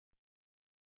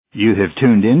You have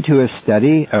tuned into a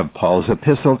study of Paul's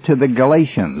epistle to the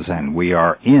Galatians, and we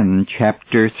are in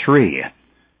chapter 3.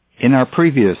 In our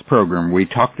previous program, we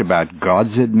talked about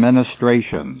God's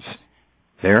administrations.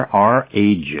 There are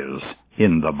ages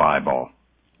in the Bible.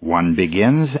 One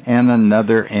begins and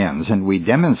another ends, and we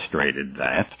demonstrated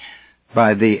that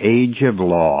by the age of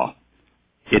law.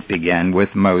 It began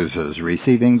with Moses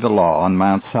receiving the law on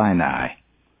Mount Sinai.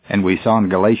 And we saw in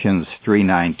Galatians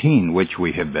 3:19, which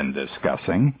we have been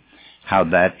discussing, how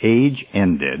that age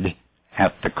ended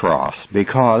at the cross,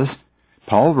 because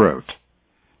Paul wrote,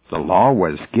 the law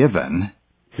was given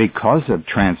because of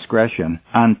transgression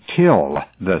until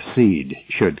the seed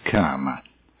should come.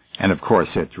 And of course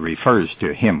it refers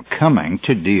to him coming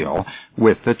to deal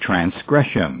with the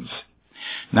transgressions.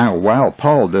 Now, while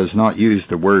Paul does not use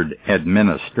the word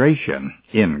administration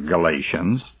in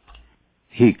Galatians,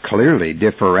 he clearly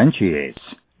differentiates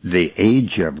the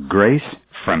age of grace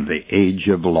from the age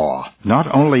of law,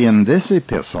 not only in this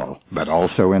epistle, but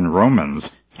also in Romans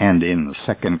and in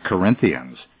 2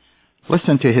 Corinthians.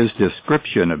 Listen to his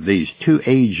description of these two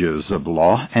ages of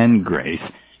law and grace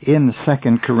in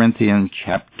 2 Corinthians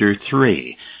chapter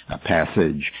 3, a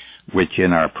passage which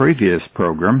in our previous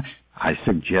program I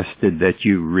suggested that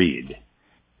you read.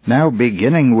 Now,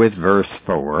 beginning with verse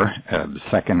 4 of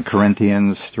 2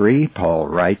 Corinthians 3, Paul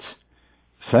writes,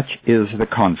 "Such is the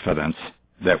confidence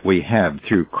that we have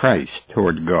through Christ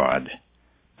toward God.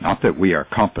 Not that we are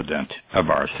competent of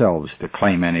ourselves to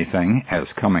claim anything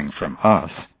as coming from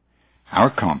us. Our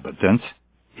competence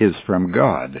is from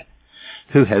God,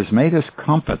 who has made us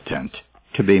competent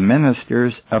to be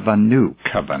ministers of a new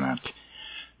covenant,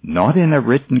 not in a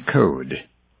written code,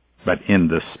 but in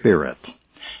the Spirit.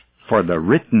 For the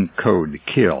written code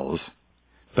kills,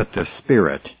 but the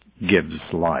Spirit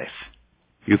gives life."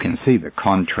 You can see the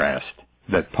contrast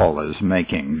that Paul is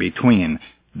making between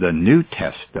the New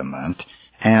Testament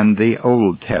and the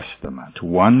Old Testament.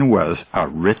 One was a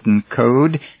written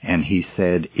code, and he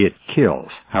said it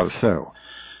kills. How so?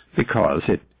 Because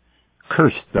it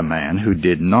cursed the man who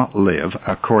did not live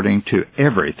according to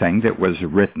everything that was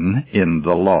written in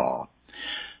the law.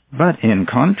 But in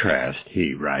contrast,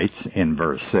 he writes in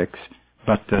verse 6,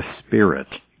 "But the Spirit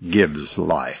gives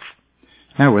life."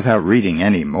 Now, without reading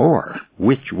any more,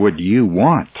 which would you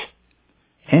want?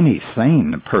 Any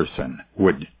sane person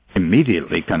would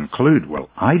immediately conclude, well,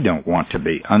 I don't want to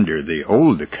be under the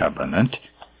old covenant.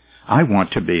 I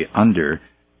want to be under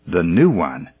the new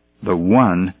one, the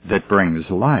one that brings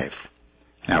life.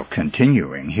 Now,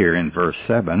 continuing here in verse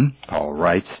 7, Paul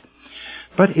writes,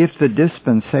 "But if the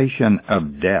dispensation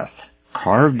of death,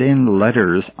 carved in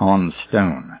letters on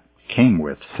stone, came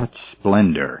with such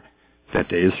splendor that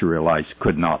the Israelites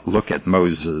could not look at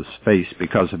Moses' face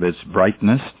because of its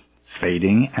brightness,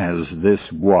 fading as this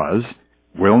was,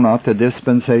 will not the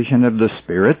dispensation of the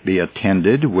Spirit be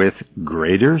attended with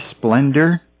greater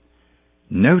splendor?"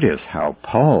 Notice how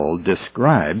Paul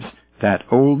describes that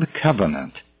old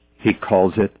covenant. He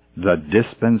calls it the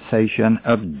dispensation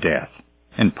of death,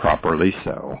 and properly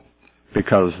so,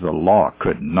 because the law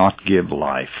could not give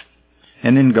life.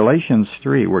 And in Galatians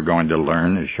 3, we're going to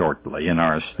learn shortly in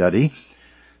our study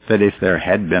that if there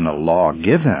had been a law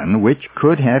given which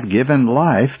could have given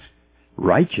life,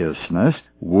 righteousness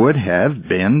would have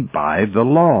been by the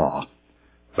law.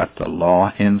 But the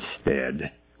law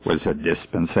instead was a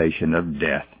dispensation of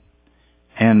death.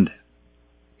 And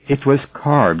it was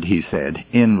carved, he said,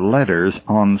 in letters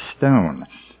on stone.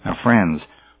 Now, friends,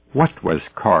 what was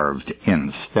carved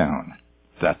in stone?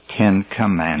 The 10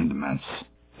 Commandments.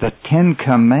 The 10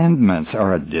 Commandments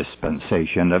are a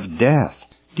dispensation of death.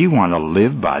 Do you want to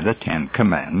live by the 10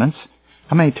 Commandments?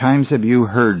 How many times have you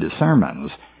heard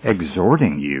sermons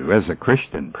exhorting you, as a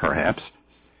Christian perhaps,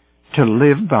 to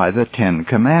live by the 10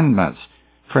 Commandments?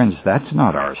 Friends, that's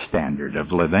not our standard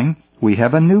of living. We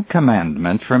have a new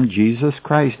commandment from Jesus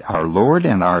Christ, our Lord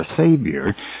and our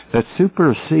Savior, that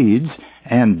supersedes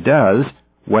and does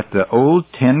what the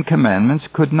old 10 Commandments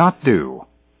could not do.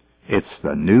 It's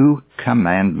the new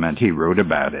commandment. He wrote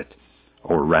about it,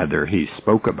 or rather he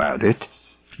spoke about it.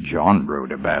 John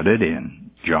wrote about it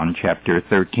in John chapter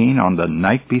 13. On the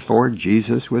night before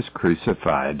Jesus was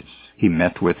crucified, he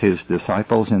met with his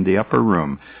disciples in the upper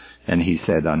room, and he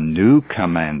said, "A new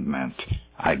commandment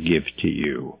I give to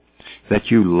you, that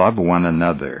you love one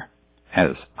another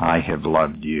as I have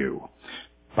loved you.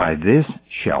 By this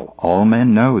shall all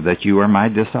men know that you are my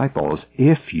disciples,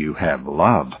 if you have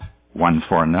love one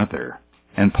for another."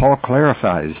 And Paul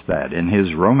clarifies that in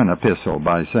his Roman epistle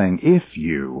by saying, if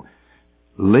you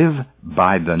live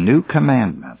by the new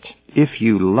commandment, if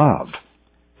you love,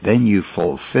 then you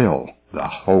fulfill the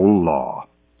whole law.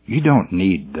 You don't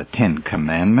need the 10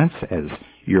 Commandments as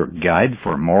your guide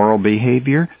for moral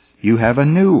behavior. You have a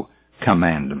new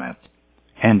commandment,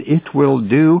 and it will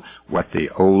do what the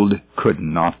old could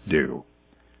not do.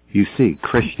 You see,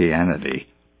 Christianity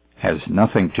has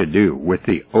nothing to do with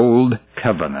the old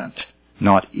covenant,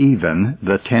 not even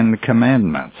the 10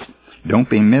 Commandments. Don't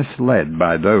be misled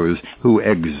by those who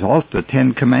exalt the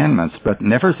 10 Commandments but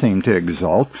never seem to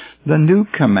exalt the new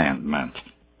commandment.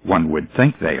 One would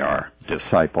think they are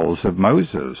disciples of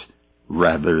Moses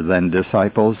rather than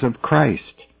disciples of Christ.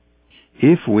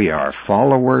 If we are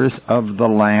followers of the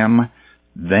Lamb,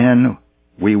 then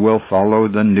we will follow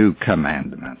the new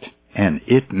commandment, and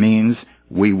it means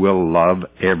we will love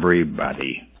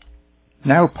everybody.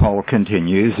 Now Paul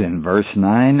continues in verse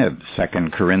 9 of 2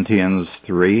 Corinthians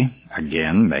 3,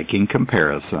 again making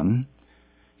comparison.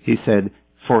 He said,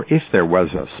 "For if there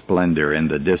was a splendor in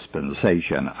the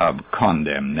dispensation of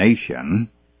condemnation,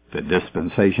 the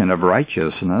dispensation of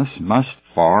righteousness must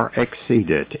far exceed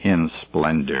it in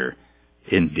splendor.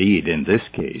 Indeed, in this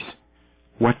case,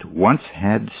 what once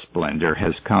had splendor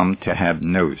has come to have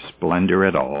no splendor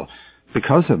at all,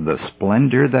 because of the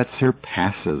splendor that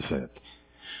surpasses it.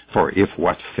 For if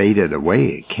what faded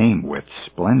away came with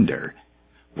splendor,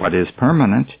 what is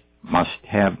permanent must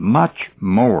have much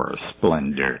more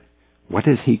splendor." What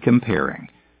is he comparing?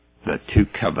 The 2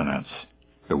 covenants,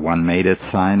 the one made at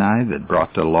Sinai that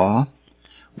brought the law,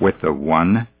 with the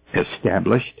one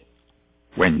established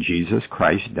when Jesus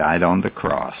Christ died on the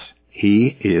cross.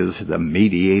 He is the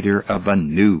mediator of a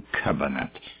new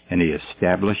covenant, and he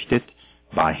established it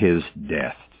by his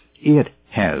death. It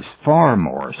has far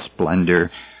more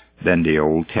splendor than the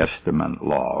Old Testament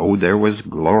law. Oh, there was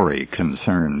glory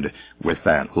concerned with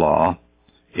that law.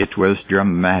 It was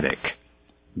dramatic.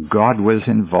 God was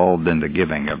involved in the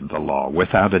giving of the law,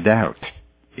 without a doubt.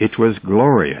 It was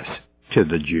glorious to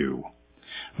the Jew.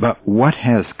 But what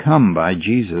has come by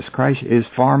Jesus Christ is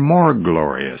far more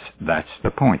glorious. That's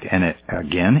the point. And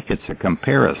again, it's a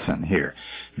comparison here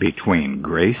between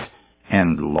grace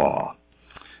and law.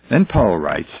 Then Paul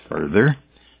writes further,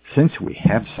 "Since we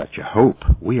have such a hope,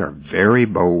 we are very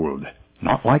bold,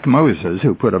 not like Moses,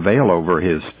 who put a veil over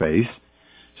his face,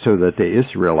 so that the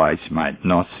Israelites might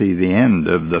not see the end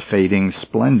of the fading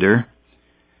splendor.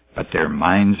 But their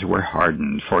minds were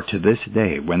hardened, for to this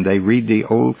day, when they read the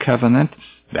Old Covenant,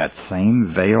 that same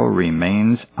veil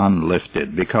remains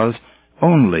unlifted, because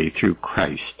only through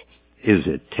Christ is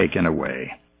it taken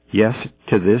away. Yes,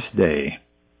 to this day,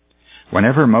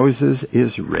 whenever Moses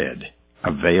is read,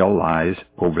 a veil lies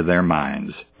over their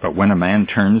minds. But when a man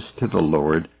turns to the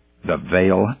Lord, the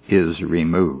veil is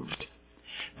removed.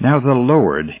 Now the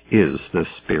Lord is the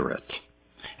Spirit.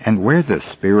 And where the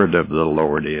Spirit of the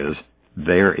Lord is,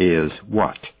 there is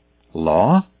what?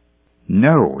 Law?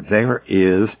 No, there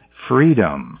is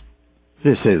freedom."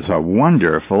 This is a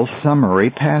wonderful summary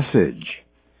passage.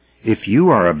 If you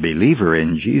are a believer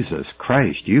in Jesus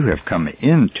Christ, you have come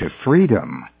into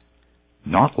freedom,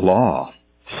 not law.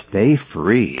 Stay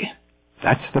free.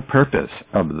 That's the purpose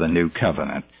of the new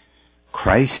covenant.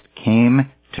 Christ came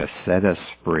to set us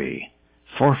free.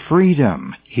 For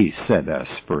freedom, he set us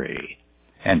free.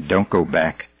 And don't go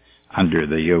back under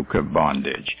the yoke of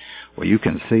bondage. Well, you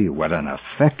can see what an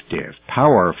effective,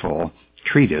 powerful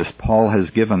treatise Paul has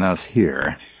given us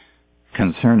here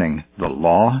concerning the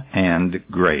law and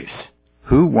grace.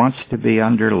 Who wants to be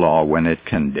under law when it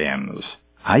condemns?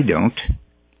 I don't.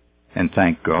 And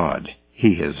thank God,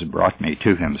 he has brought me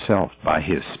to himself by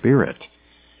his Spirit.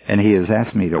 And he has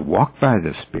asked me to walk by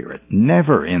the Spirit.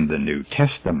 Never in the New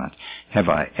Testament have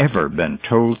I ever been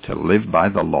told to live by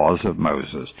the laws of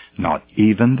Moses, not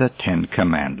even the 10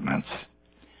 Commandments.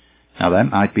 Now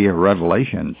that might be a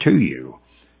revelation to you.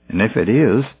 And if it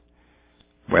is,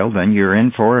 well, then you're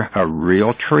in for a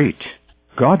real treat.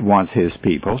 God wants his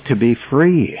people to be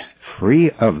free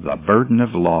of the burden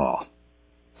of law.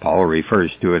 Paul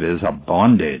refers to it as a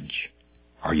bondage.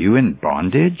 Are you in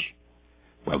bondage?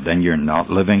 Well, then you're not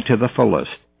living to the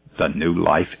fullest the new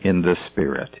life in the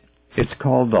Spirit. It's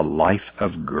called the life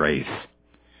of grace.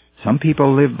 Some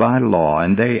people live by law,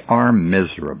 and they are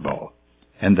miserable,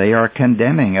 and they are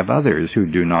condemning of others who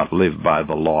do not live by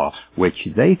the law, which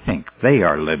they think they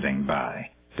are living by.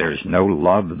 There's no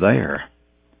love there.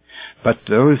 But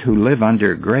those who live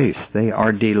under grace, they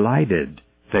are delighted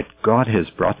that God has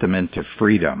brought them into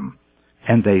freedom,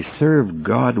 and they serve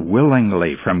God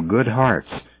willingly from good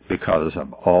hearts, because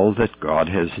of all that God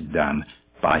has done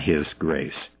by his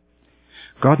grace.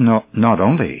 God not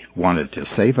only wanted to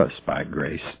save us by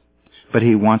grace, but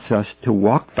he wants us to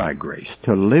walk by grace,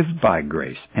 to live by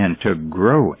grace, and to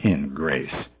grow in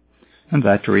grace. And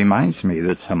that reminds me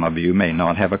that some of you may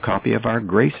not have a copy of our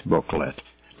grace booklet.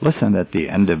 Listen at the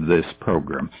end of this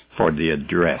program for the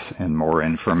address and more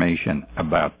information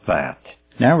about that.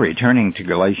 Now, returning to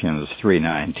Galatians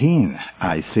 3:19,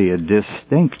 I see a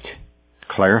distinct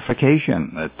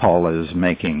clarification that Paul is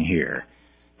making here,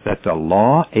 that the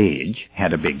law age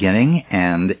had a beginning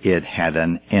and it had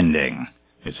an ending.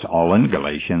 It's all in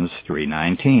Galatians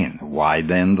 3:19. Why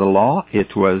then the law?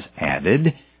 It was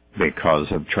added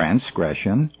because of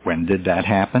transgression. When did that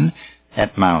happen?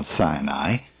 At Mount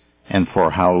Sinai. And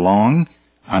for how long?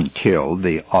 Until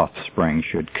the offspring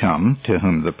should come to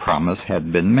whom the promise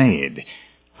had been made.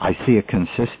 I see a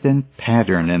consistent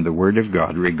pattern in the Word of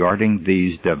God regarding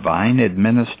these divine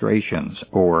administrations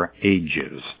or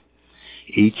ages.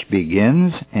 Each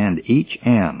begins and each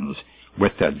ends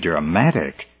with a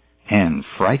dramatic and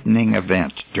frightening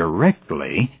event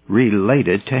directly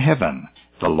related to heaven.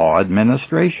 The law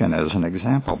administration, as an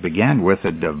example, began with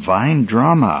a divine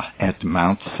drama at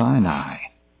Mount Sinai.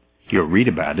 You'll read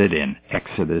about it in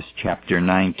Exodus chapter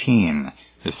 19,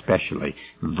 especially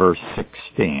verse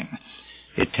 16.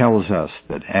 It tells us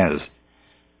that as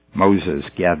Moses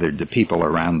gathered the people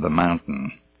around the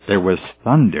mountain, there was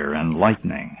thunder and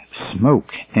lightning,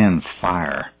 smoke and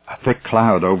fire, a thick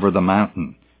cloud over the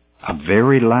mountain, a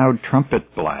very loud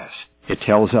trumpet blast. It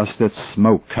tells us that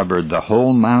smoke covered the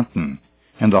whole mountain,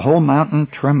 and the whole mountain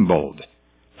trembled.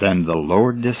 Then the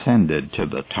Lord descended to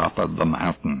the top of the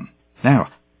mountain. Now,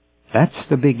 that's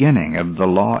the beginning of the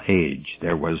law age.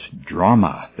 There was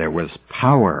drama. There was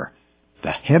power.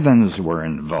 The heavens were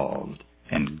involved,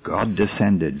 and God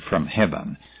descended from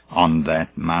heaven on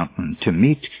that mountain to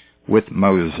meet with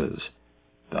Moses,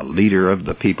 the leader of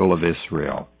the people of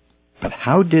Israel. But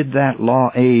how did that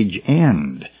law age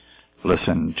end?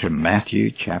 Listen to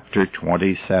Matthew chapter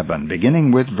 27,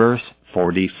 beginning with verse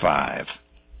 45.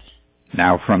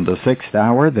 Now from the 6th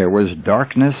hour there was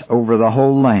darkness over the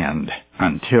whole land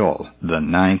until the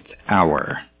 9th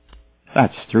hour.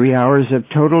 That's 3 hours of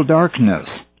total darkness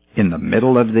in the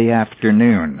middle of the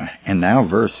afternoon. And now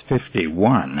verse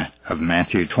 51 of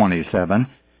Matthew 27.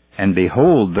 And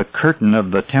behold, the curtain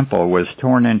of the temple was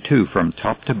torn in two from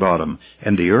top to bottom,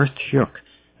 and the earth shook,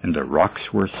 and the rocks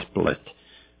were split.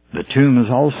 The tombs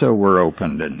also were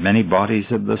opened, and many bodies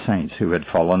of the saints who had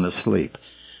fallen asleep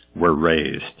were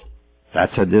raised.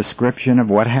 That's a description of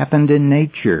what happened in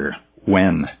nature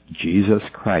when Jesus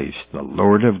Christ, the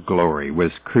Lord of glory,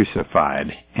 was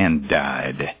crucified and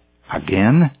died.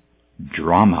 Again,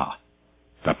 drama.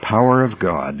 The power of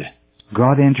God.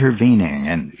 God intervening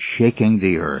and shaking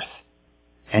the earth,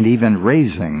 and even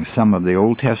raising some of the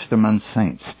Old Testament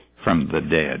saints from the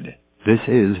dead. This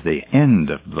is the end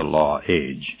of the law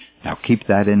age. Now keep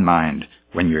that in mind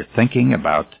when you're thinking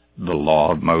about the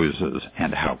law of Moses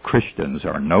and how Christians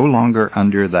are no longer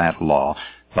under that law.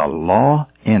 The law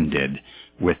ended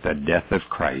with the death of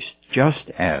Christ, just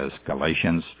as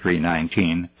Galatians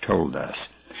 3:19 told us.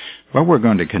 Well, we're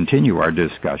going to continue our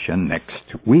discussion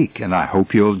next week, and I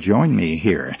hope you'll join me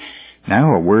here.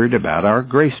 Now, a word about our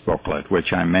Grace Booklet,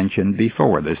 which I mentioned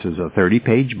before. This is a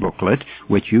 30-page booklet,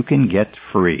 which you can get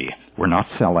free. We're not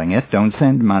selling it. Don't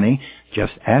send money.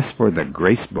 Just ask for the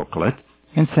Grace Booklet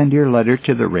and send your letter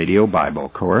to the Radio Bible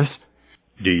Course.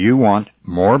 Do you want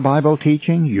more Bible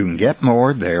teaching? You can get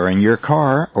more there in your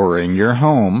car or in your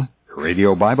home.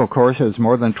 Radio Bible Course has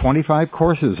more than 25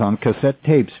 courses on cassette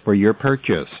tapes for your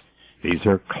purchase. These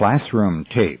are classroom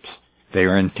tapes. They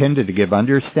are intended to give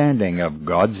understanding of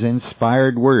God's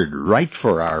inspired Word right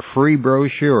for our free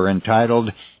brochure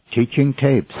entitled Teaching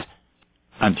Tapes.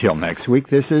 Until next week,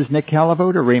 this is Nick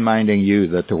Calavoda reminding you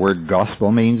that the word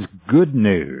gospel means good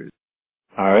news.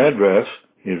 Our address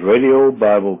is Radio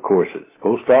Bible Courses,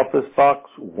 Post Office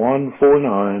Box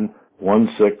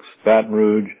 14916, Baton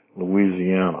Rouge,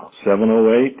 Louisiana,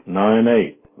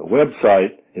 70898. The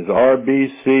website is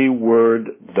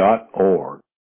rbcword.org.